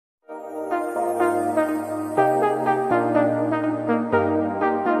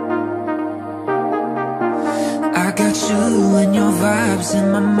vibes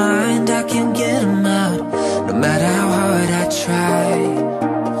in my mind, I can't get them out, no matter how hard I try.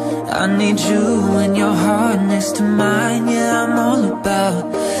 I need you and your heart next to mine. Yeah, I'm all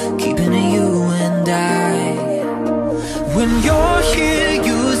about keeping it you and I. When you're here,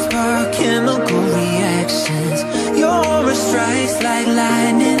 you spark chemical reactions. Your aura strikes like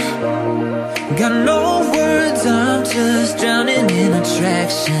lightning. Got no words, I'm just drowning in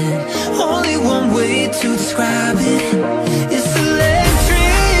attraction. Only one way to describe it. It's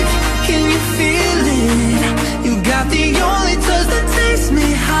electric, can you feel it? You got the only touch that takes me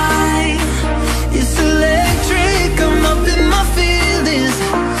high. It's electric, I'm up in my feelings.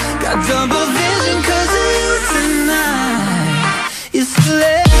 Got double vision 'cause of you tonight. It's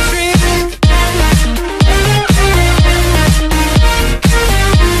electric.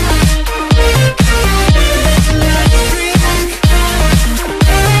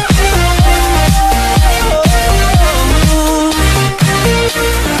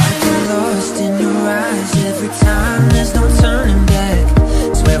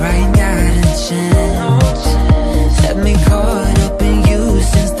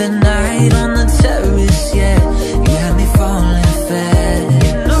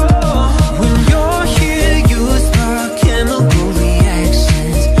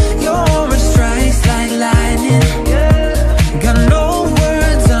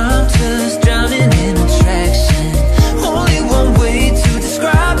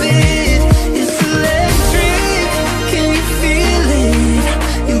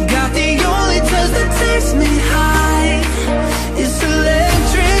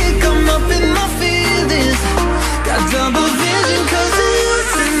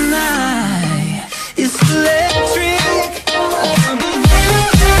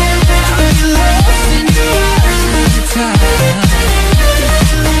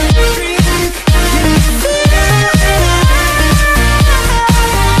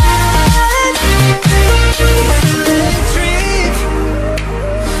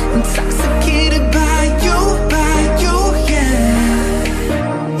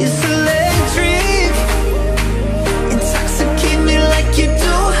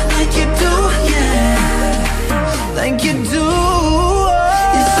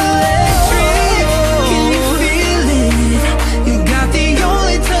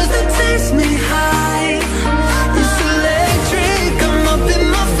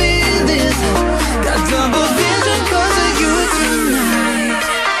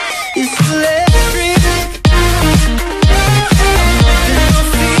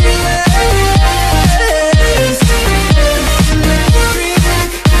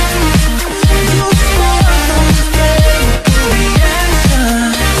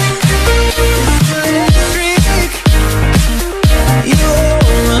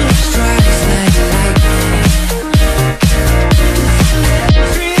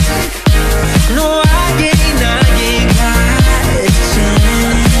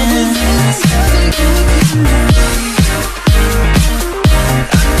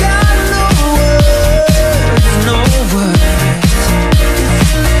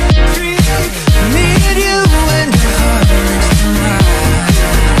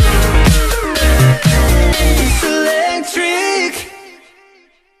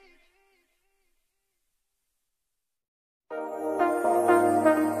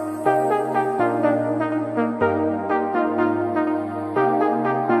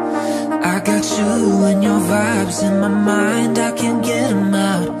 In my mind, I can't get them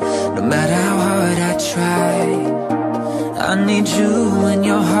out, no matter how hard I try. I need you and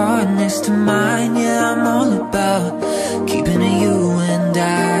your heart next to mine. Yeah, I'm all about keeping it you and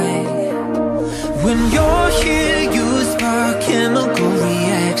I. When you're here, you spark chemical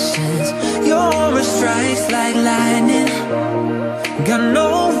reactions. Your aura strikes like lightning. Got no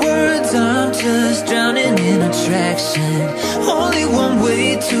words, I'm just drowning in attraction. Only one way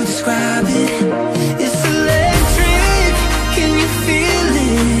to describe it. It's electric, can you feel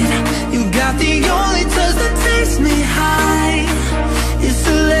it? You got the only touch that takes me high. It's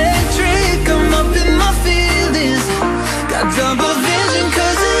electric, I'm up in my feelings. Got double vision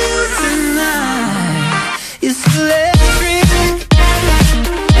 'cause of you tonight. It's electric.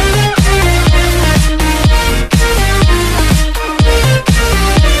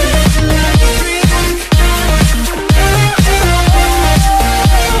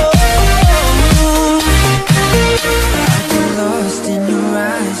 Oh,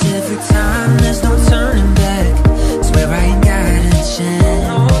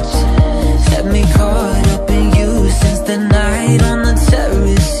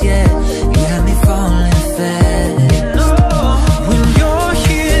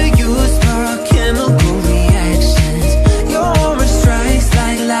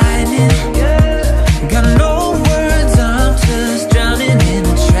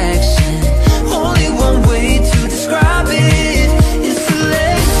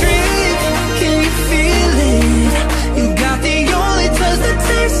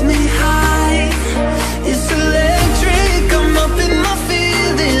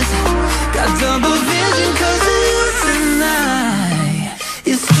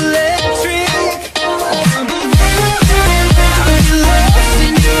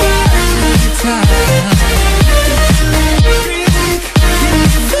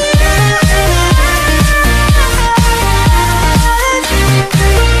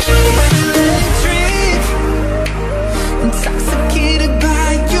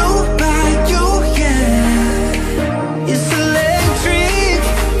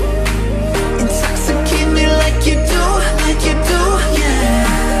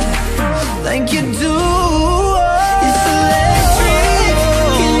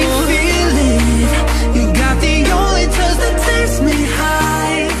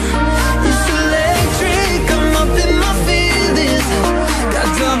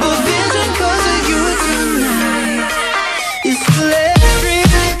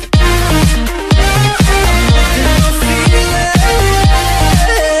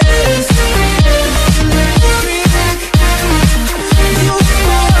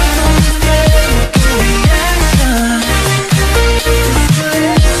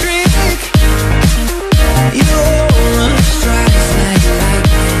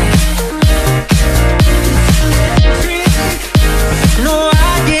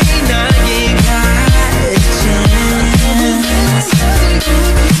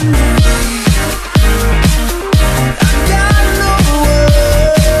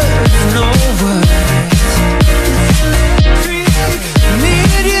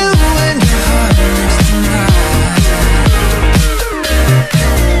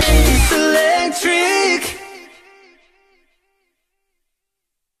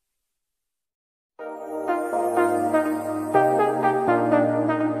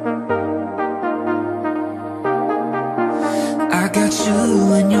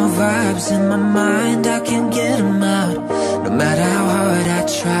 vibes in my mind, I can't get them out, no matter how hard I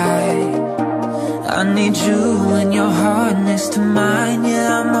try. I need you and your heart next to mine.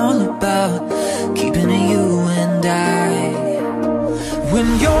 Yeah, I'm all about keeping it you and I. When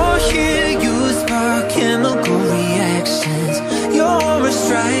you're here, you spark chemical reactions. Your aura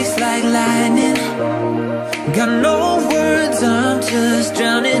strikes like lightning. Got no words, I'm just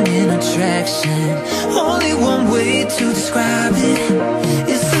drowning in attraction. Only one way to describe it.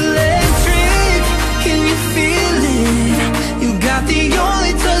 It's electric, can you feel it? You got the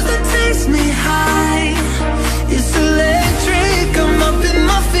only touch that takes me high. It's electric, I'm up in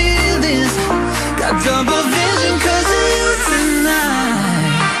my feelings. Got double vision 'cause of you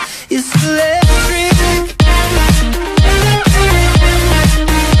tonight. It's electric.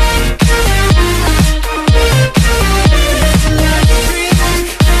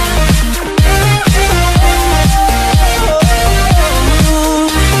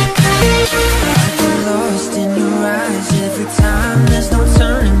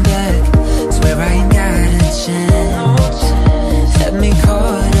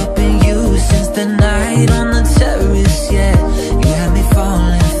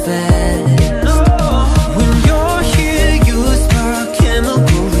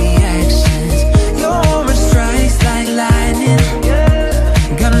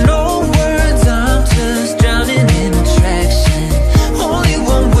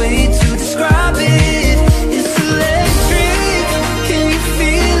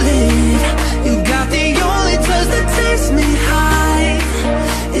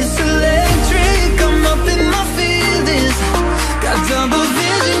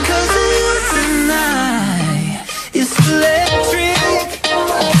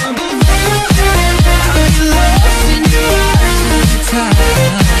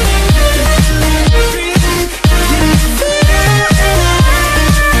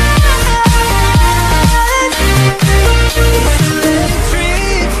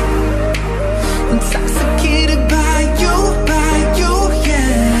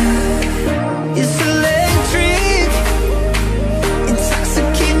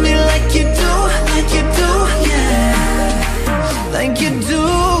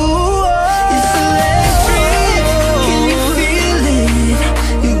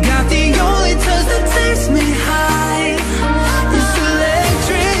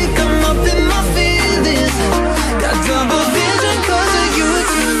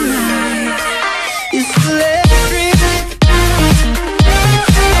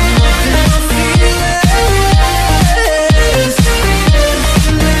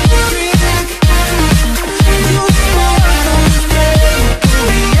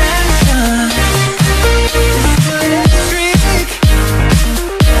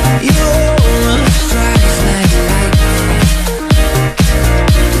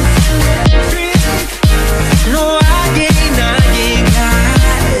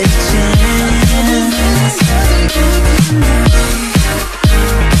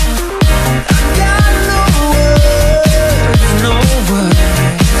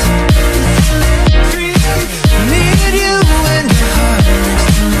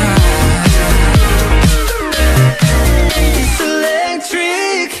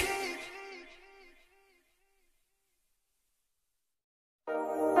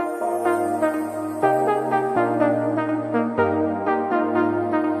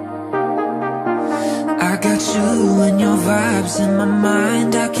 In my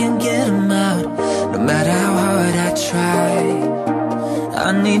mind, I can't get them out, no matter how hard I try.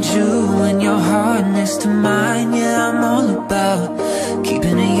 I need you and your heart next to mine. Yeah, I'm all about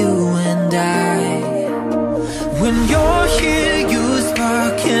keeping it you and I. When you're here, you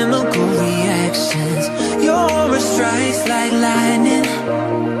spark chemical reactions. Your aura strikes like lightning.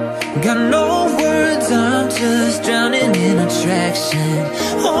 Got no words, I'm just drowning in attraction.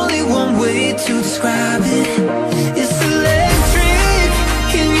 Only one way to describe it. It's electric,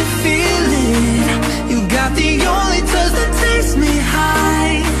 can you feel it? You got the only touch that takes me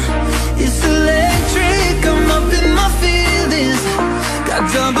high. It's electric, I'm up in my feelings. Got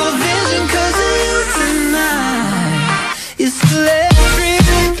double vision 'cause of you tonight. It's electric.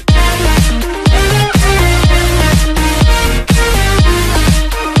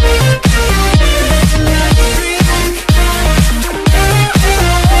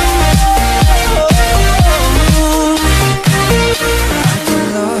 Oh,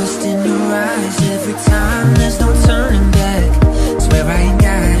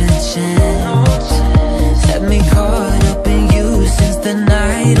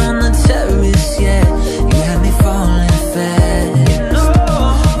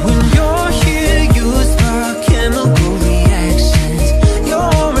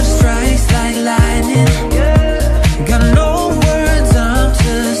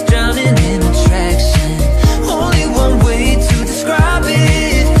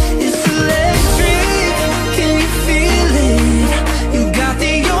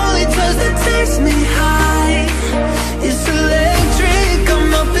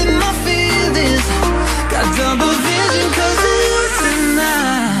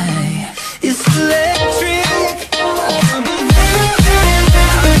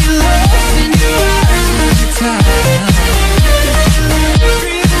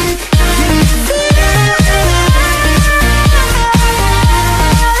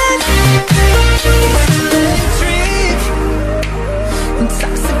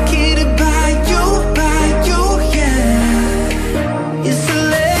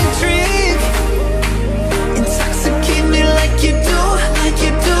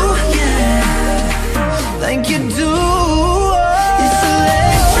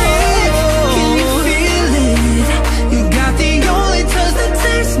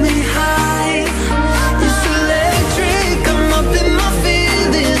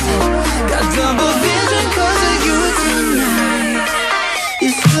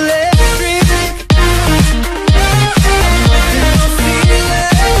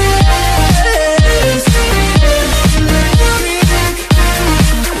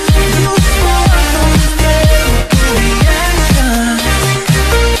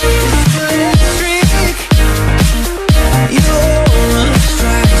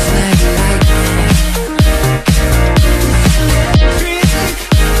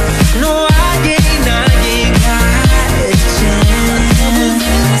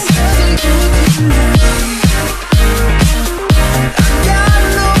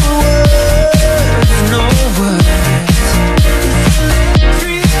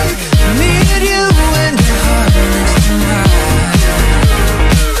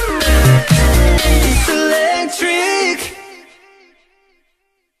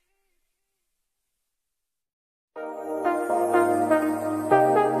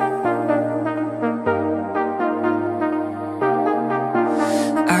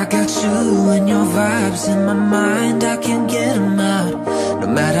 vibes in my mind, I can't get them out. No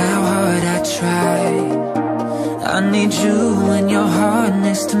matter how hard I try, I need you and your heart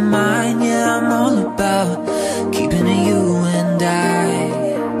next to mine. Yeah, I'm all about keeping it you and I.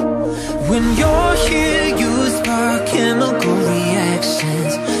 When you're here, you spark chemical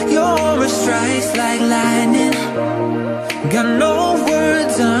reactions. Your aura strikes like lightning. Got no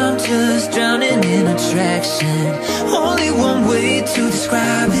words, I'm just drowning in attraction. Only one way to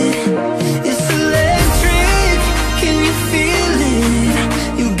describe it. It's electric, can you feel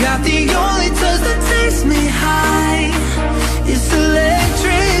it? You got the only touch that takes me high. It's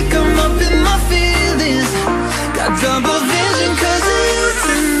electric, I'm up in my feelings. Got double vision 'cause of you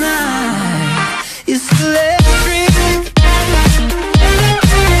tonight. It's electric.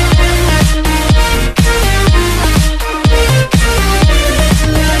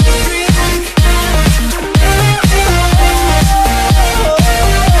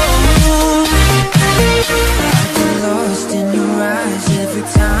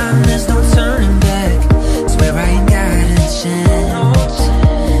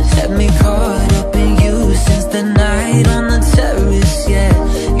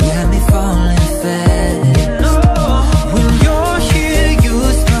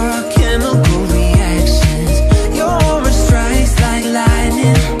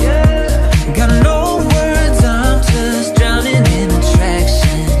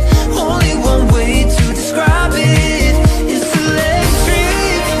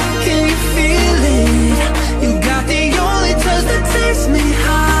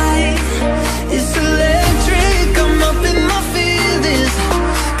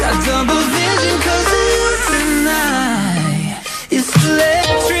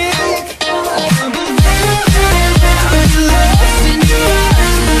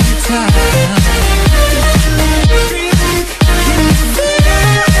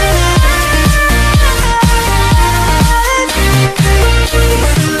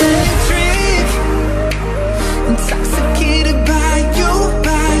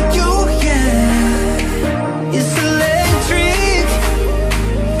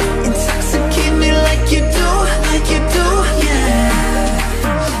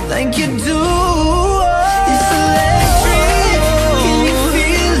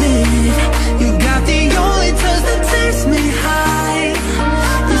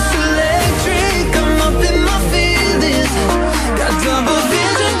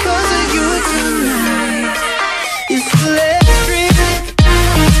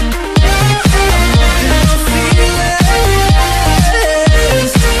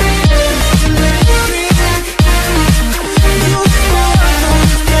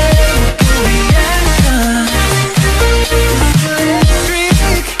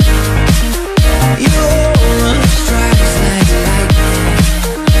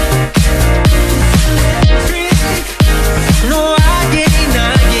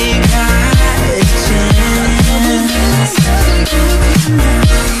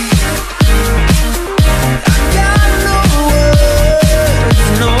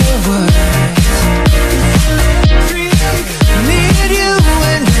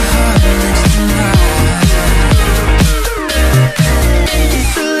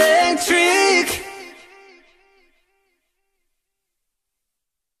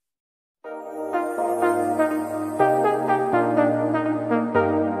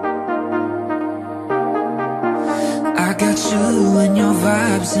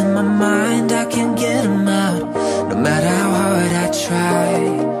 In my mind, I can't get them out. No matter how hard I try,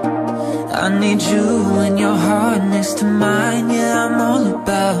 I need you and your heart next to mine. Yeah, I'm all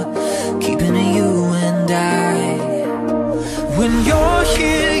about keeping it you and I. When you're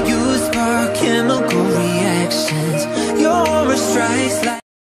here, you spark chemical reactions. Your aura strikes like